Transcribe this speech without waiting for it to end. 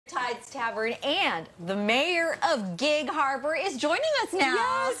Tides Tavern, and the mayor of Gig Harbor is joining us now.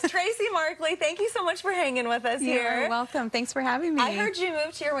 Yes, Tracy Markley, thank you so much for hanging with us here. You're welcome. Thanks for having me. I heard you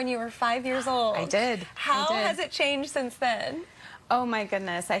moved here when you were 5 years old. I did. How has it changed since then? Oh my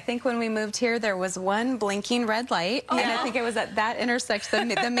goodness. I think when we moved here, there was one blinking red light. Oh, and yeah. I think it was at that intersection,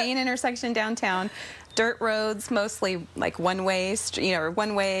 the main intersection downtown. Dirt roads, mostly like one-way,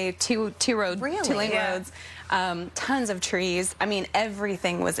 one-way, two-lane roads. Tons of trees. I mean,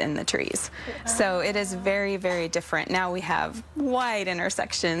 everything was in the trees. So it is very, very different. Now we have wide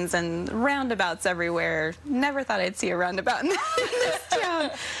intersections and roundabouts everywhere. Never thought I'd see a roundabout in this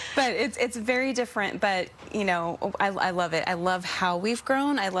town. But it's very different. But, you know, I love it. I love how we've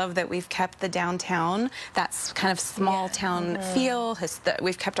grown. I love that we've kept the downtown, that kind of small town feel.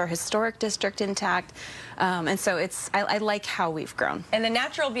 We've kept our historic district intact. And so I like how we've grown. And the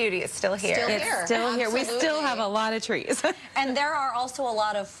natural beauty is still here. It's still here. We still have a lot of trees. And there are also a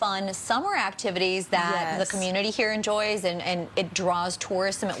lot of fun summer activities that the community here enjoys, and it draws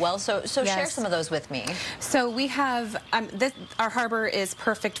tourism as well. So share some of those with me. So we have, our harbor is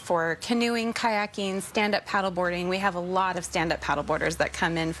perfect for canoeing, kayaking, stand-up paddleboarding. We have a lot of stand-up paddleboarders that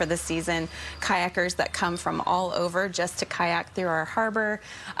come in for the season, kayakers that come from all over just to kayak through our harbor.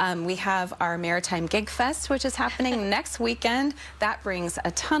 We have our Maritime Gig Fest, which is happening next weekend. That brings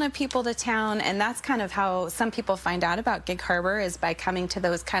a ton of people to town, and that's kind of how some people find out about Gig Harbor, is by coming to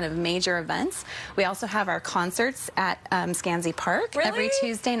those kind of major events. We also have our concerts at Scansey Park every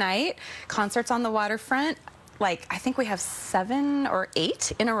Tuesday night. Concerts on the waterfront. Like, I think we have 7 or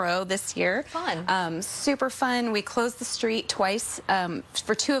 8 in a row this year. Fun. Super fun. We closed the street twice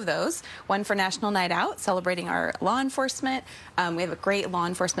for 2 of those. One for National Night Out, celebrating our law enforcement. We have a great law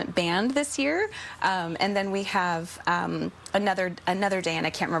enforcement band this year. And then we have another day, and I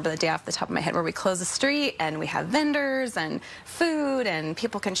can't remember the day off the top of my head, where we close the street and we have vendors and food, and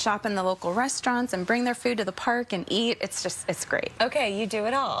people can shop in the local restaurants and bring their food to the park and eat. It's great. Okay, you do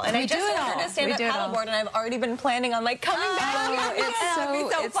it all. And I just learned to stand up paddleboard, and I've already been planning on like coming back.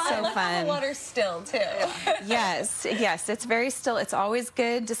 It's so fun. The water's still too. Yes, it's very still. It's always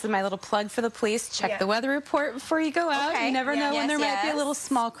good. This is my little plug for the police. Check the weather report before you go out. You never know when there might be a little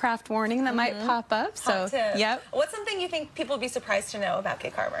small craft warning that might pop up. So, What's something you think people would be surprised to know about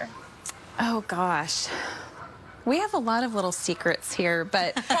Gig Harbor? Oh gosh. We have a lot of little secrets here,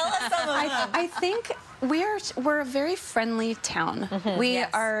 but tell us some of them. I think we're a very friendly town. We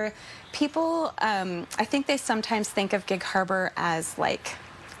are people. I think they sometimes think of Gig Harbor as, like,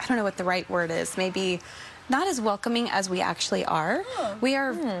 I don't know what the right word is. Maybe not as welcoming as we actually are. We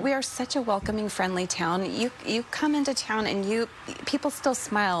are such a welcoming, friendly town. You come into town and people still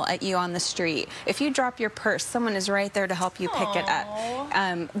smile at you on the street. If you drop your purse, someone is right there to help you pick it up.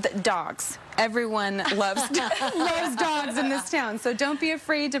 The dogs. Everyone loves dogs in this town, so don't be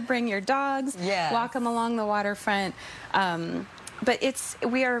afraid to bring your dogs. Walk them along the waterfront. But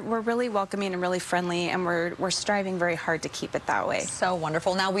we're really welcoming and really friendly, and we're striving very hard to keep it that way. So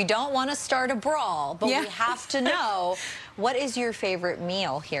wonderful. Now, we don't want to start a brawl, but we have to know, what is your favorite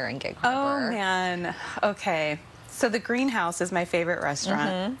meal here in Gig Harbor? Oh man, okay. So the Greenhouse is my favorite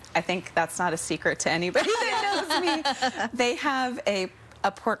restaurant. I think that's not a secret to anybody that knows me. They have a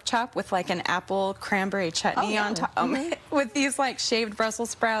pork chop with like an apple cranberry chutney on top, with these like shaved Brussels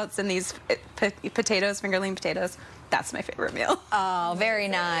sprouts and these potatoes, fingerling potatoes. That's my favorite meal. Oh, very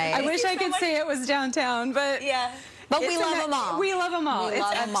nice. I wish I could say it was downtown, but but we love them all. We love them all. It's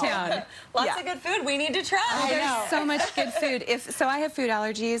uptown. Lots of good food we need to try. There's so much good food. So I have food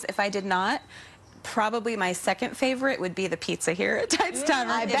allergies. If I did not, probably my second favorite would be the pizza here at Tides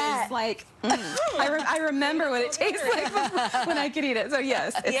Tavern. I bet. It's like, I remember what it tastes like when I could eat it. So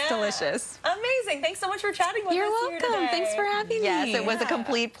yes, it's delicious. Amazing. Thanks so much for chatting with us here today. You're welcome. Thanks for having me. Yes, it was a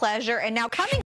complete pleasure. And now coming